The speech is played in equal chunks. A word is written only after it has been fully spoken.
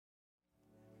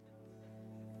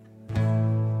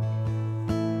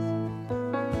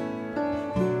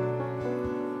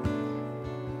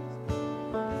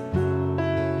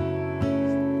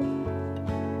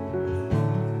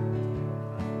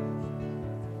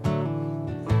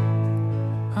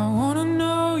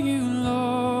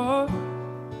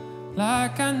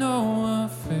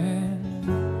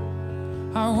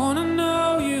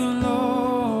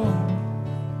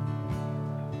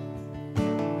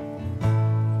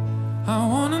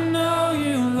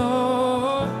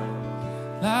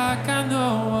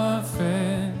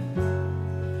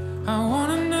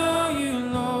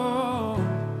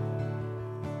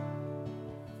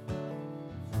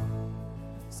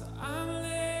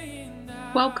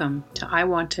Welcome to I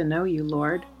Want to Know You,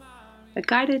 Lord, a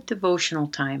guided devotional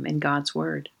time in God's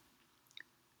Word.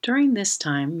 During this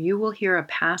time, you will hear a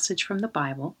passage from the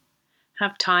Bible,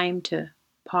 have time to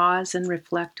pause and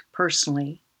reflect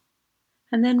personally,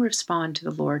 and then respond to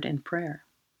the Lord in prayer.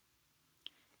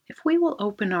 If we will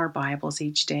open our Bibles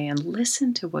each day and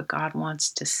listen to what God wants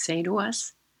to say to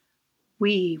us,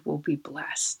 we will be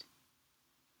blessed.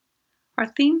 Our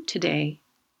theme today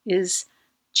is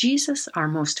Jesus, our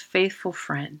most faithful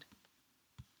friend.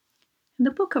 In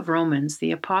the book of Romans,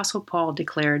 the Apostle Paul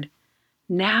declared,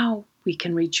 "Now we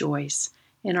can rejoice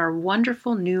in our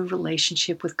wonderful new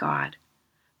relationship with God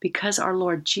because our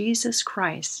Lord Jesus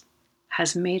Christ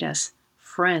has made us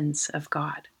friends of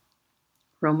God."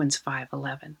 Romans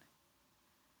 5:11.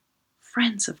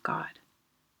 Friends of God.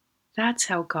 That's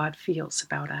how God feels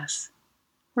about us.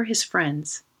 We're His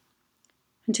friends.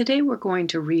 And today we're going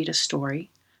to read a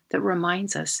story that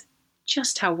reminds us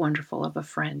just how wonderful of a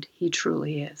friend He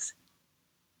truly is.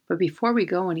 But before we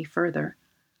go any further,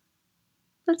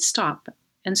 let's stop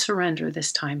and surrender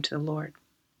this time to the Lord.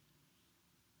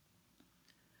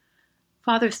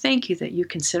 Father, thank you that you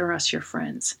consider us your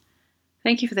friends.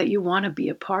 Thank you that you want to be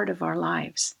a part of our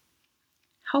lives.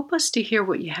 Help us to hear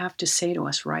what you have to say to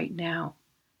us right now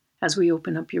as we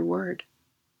open up your word.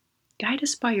 Guide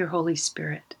us by your Holy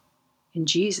Spirit. In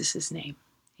Jesus' name,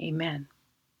 amen.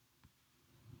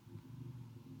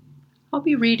 I'll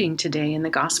be reading today in the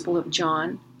Gospel of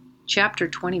John, chapter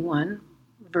 21,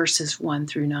 verses 1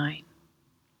 through 9.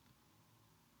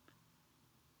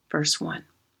 Verse 1.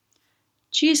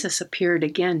 Jesus appeared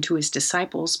again to his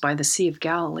disciples by the Sea of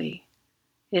Galilee.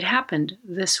 It happened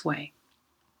this way.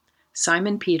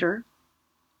 Simon Peter,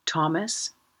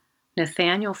 Thomas,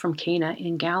 Nathanael from Cana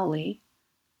in Galilee,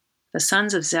 the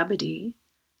sons of Zebedee,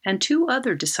 and 2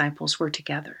 other disciples were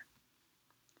together.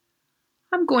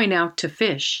 "I'm going out to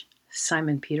fish,"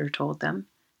 Simon Peter told them.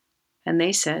 And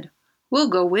they said, "We'll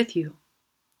go with you."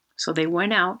 So they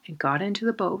went out and got into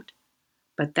the boat,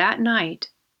 but that night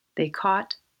they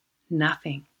caught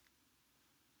nothing.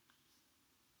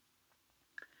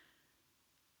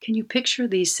 Can you picture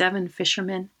these 7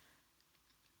 fishermen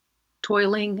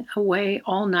toiling away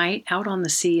all night out on the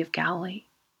Sea of Galilee?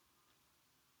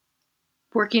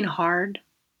 Working hard,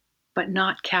 but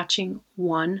not catching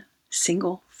one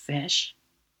single fish?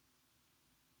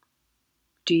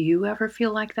 Do you ever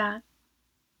feel like that?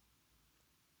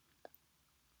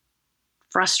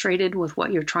 Frustrated with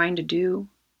what you're trying to do?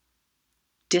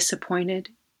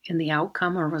 Disappointed in the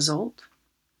outcome or result?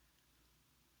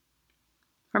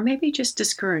 Or maybe just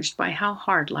discouraged by how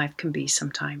hard life can be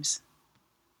sometimes?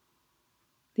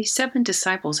 These 7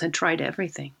 disciples had tried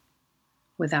everything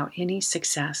without any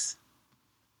success.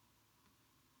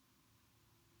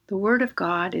 The Word of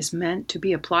God is meant to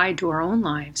be applied to our own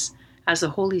lives as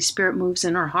the Holy Spirit moves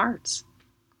in our hearts.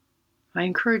 I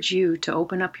encourage you to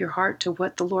open up your heart to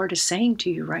what the Lord is saying to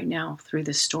you right now through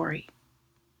this story.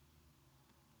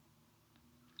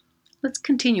 Let's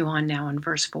continue on now in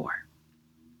verse 4.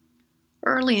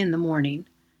 Early in the morning,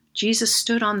 Jesus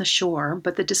stood on the shore,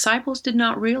 but the disciples did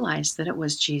not realize that it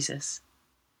was Jesus.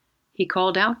 He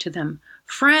called out to them,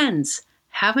 "Friends,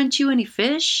 haven't you any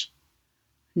fish?"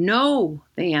 "No,"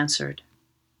 they answered.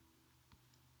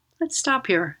 Let's stop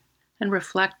here and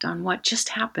reflect on what just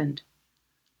happened.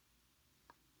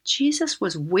 Jesus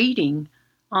was waiting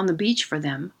on the beach for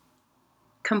them,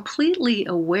 completely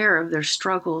aware of their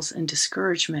struggles and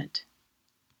discouragement.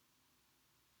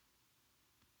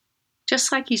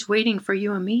 Just like He's waiting for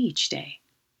you and me each day.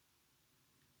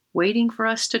 Waiting for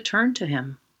us to turn to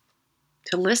Him,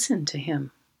 to listen to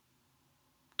Him,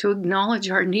 to acknowledge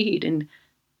our need and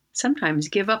sometimes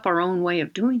give up our own way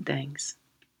of doing things.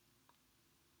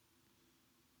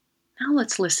 Now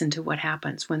let's listen to what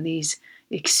happens when these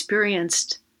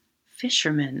experienced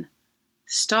fishermen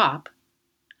stop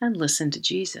and listen to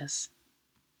Jesus.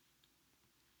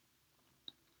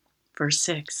 Verse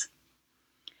 6.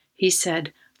 He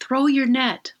said, "Throw your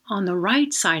net on the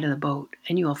right side of the boat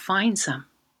and you will find some."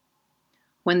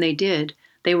 When they did,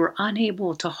 they were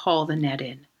unable to haul the net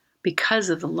in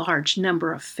because of the large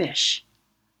number of fish.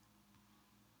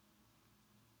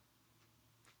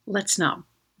 Let's not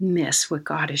miss what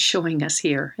God is showing us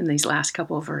here in these last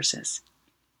couple of verses.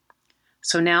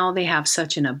 So now they have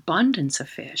such an abundance of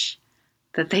fish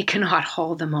that they cannot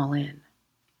haul them all in.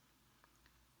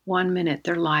 One minute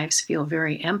their lives feel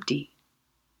very empty,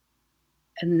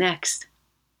 and next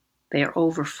they are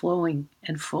overflowing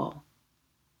and full.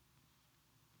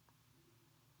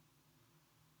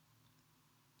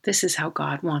 This is how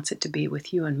God wants it to be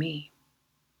with you and me.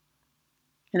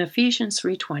 In Ephesians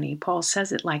 3:20, Paul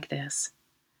says it like this,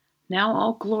 "Now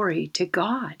all glory to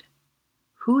God,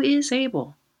 who is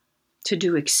able to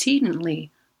do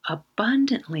exceedingly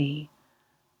abundantly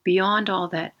beyond all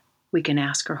that we can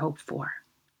ask or hope for.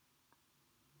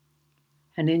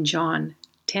 And in John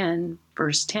 10,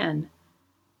 verse 10,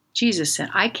 Jesus said,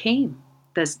 I came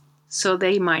so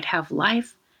they might have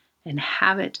life and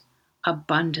have it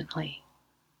abundantly.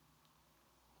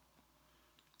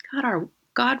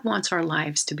 God wants our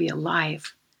lives to be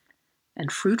alive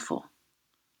and fruitful.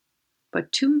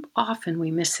 But too often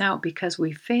we miss out because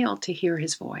we fail to hear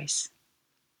his voice.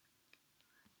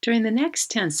 During the next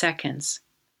 10 seconds,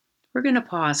 we're going to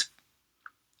pause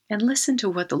and listen to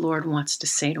what the Lord wants to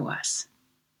say to us.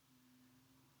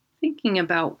 Thinking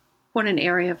about what an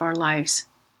area of our lives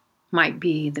might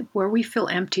be where we feel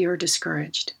empty or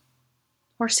discouraged,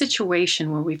 or a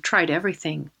situation where we've tried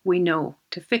everything we know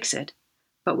to fix it,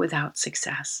 but without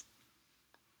success.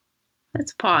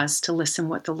 Let's pause to listen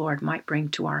what the Lord might bring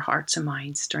to our hearts and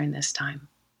minds during this time.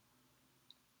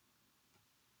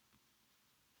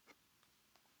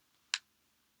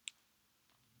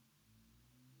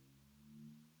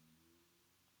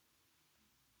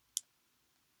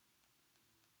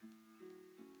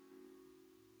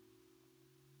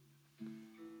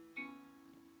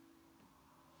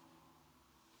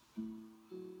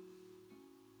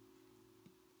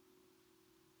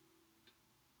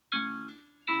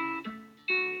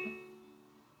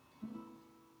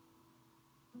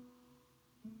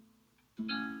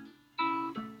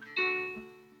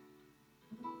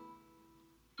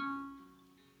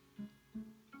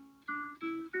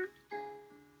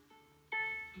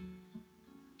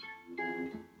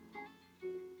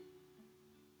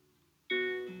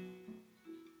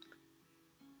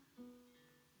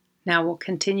 Now we'll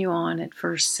continue on at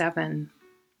verse 7.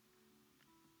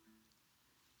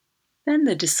 Then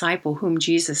the disciple whom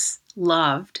Jesus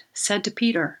loved said to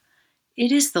Peter,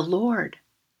 It is the Lord.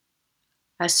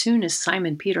 As soon as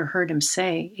Simon Peter heard him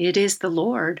say, It is the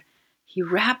Lord, he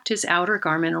wrapped his outer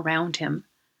garment around him,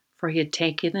 for he had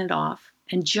taken it off,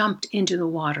 and jumped into the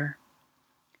water.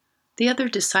 The other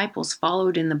disciples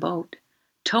followed in the boat,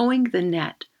 towing the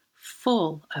net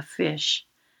full of fish,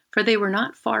 for they were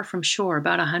not far from shore,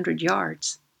 about 100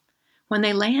 yards. When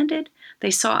they landed, they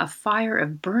saw a fire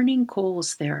of burning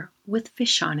coals there, with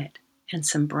fish on it and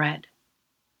some bread.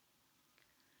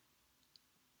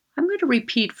 I'm going to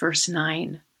repeat verse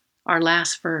 9, our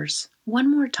last verse,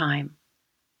 one more time.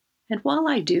 And while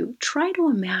I do, try to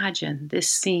imagine this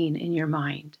scene in your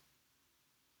mind.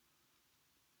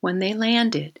 When they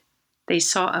landed, they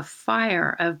saw a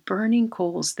fire of burning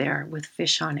coals there with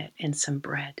fish on it and some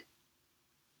bread.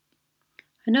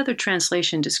 Another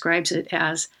translation describes it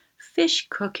as fish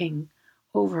cooking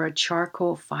over a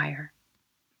charcoal fire.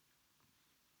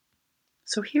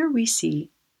 So here we see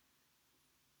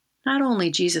not only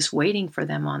Jesus waiting for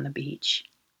them on the beach,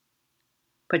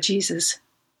 but Jesus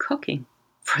cooking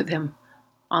for them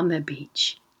on the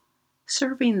beach,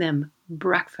 serving them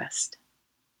breakfast.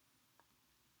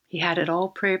 He had it all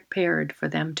prepared for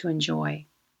them to enjoy.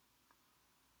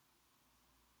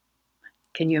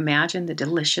 Can you imagine the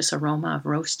delicious aroma of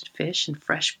roasted fish and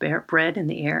fresh bread in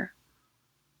the air?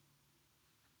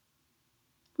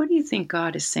 What do you think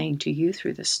God is saying to you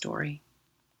through this story?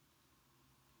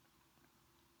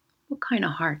 What kind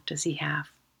of heart does he have?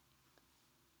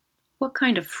 What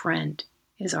kind of friend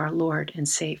is our Lord and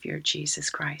Savior, Jesus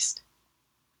Christ?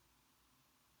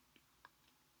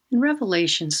 In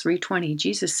Revelation 3:20,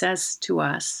 Jesus says to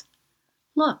us,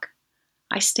 Look,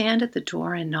 I stand at the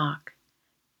door and knock.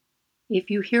 If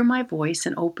you hear my voice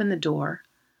and open the door,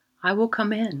 I will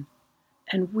come in,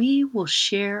 and we will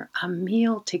share a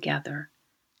meal together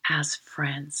as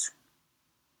friends.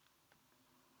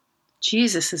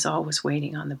 Jesus is always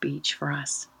waiting on the beach for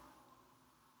us,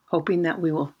 hoping that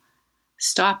we will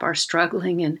stop our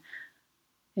struggling and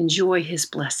enjoy his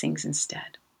blessings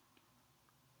instead.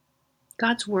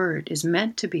 God's word is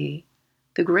meant to be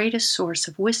the greatest source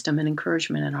of wisdom and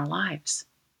encouragement in our lives.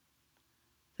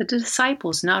 The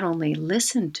disciples not only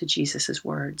listened to Jesus'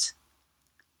 words,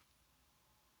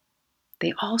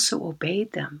 they also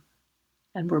obeyed them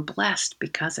and were blessed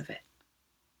because of it.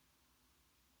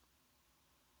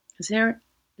 Is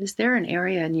there an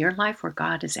area in your life where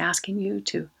God is asking you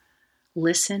to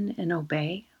listen and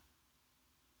obey?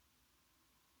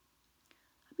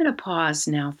 I'm going to pause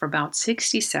now for about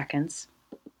 60 seconds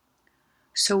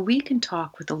so we can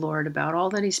talk with the Lord about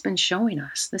all that he's been showing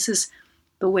us. This is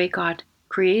the way God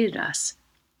created us,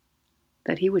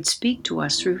 that he would speak to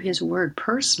us through his word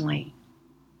personally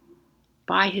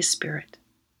by his Spirit.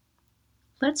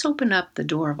 Let's open up the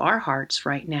door of our hearts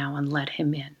right now and let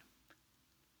him in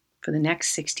for the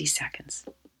next 60 seconds.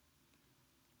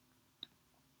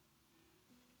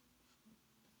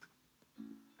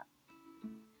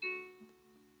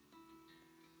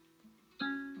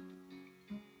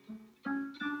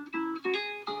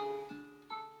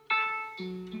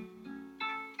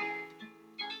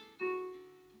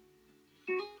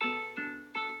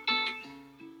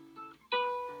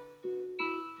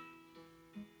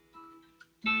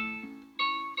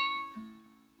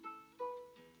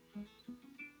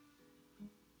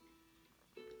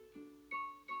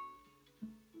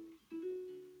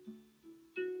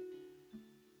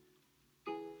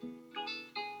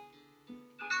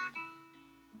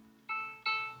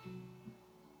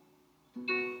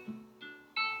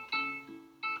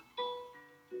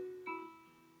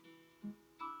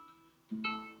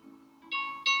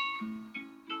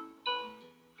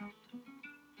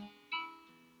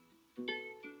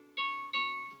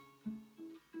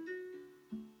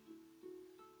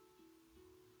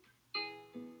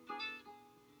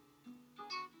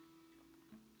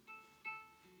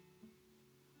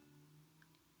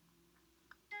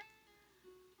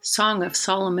 Song of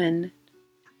Solomon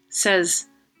says,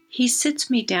 "He sits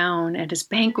me down at his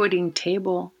banqueting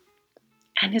table,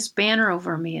 and his banner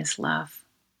over me is love."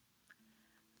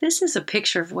 This is a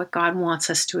picture of what God wants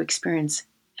us to experience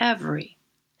every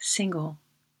single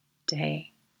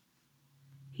day.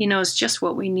 He knows just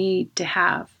what we need to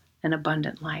have an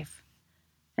abundant life,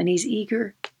 and He's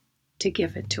eager to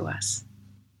give it to us.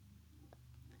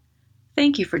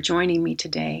 Thank you for joining me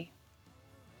today.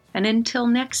 And until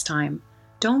next time,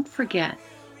 don't forget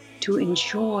to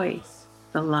enjoy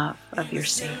the love of your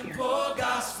Savior.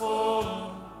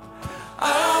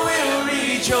 I will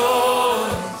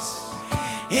rejoice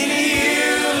in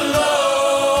you,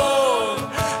 Lord.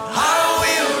 I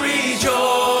will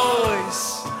rejoice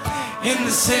in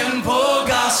the simple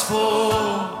gospel,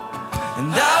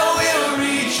 and I will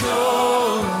rejoice.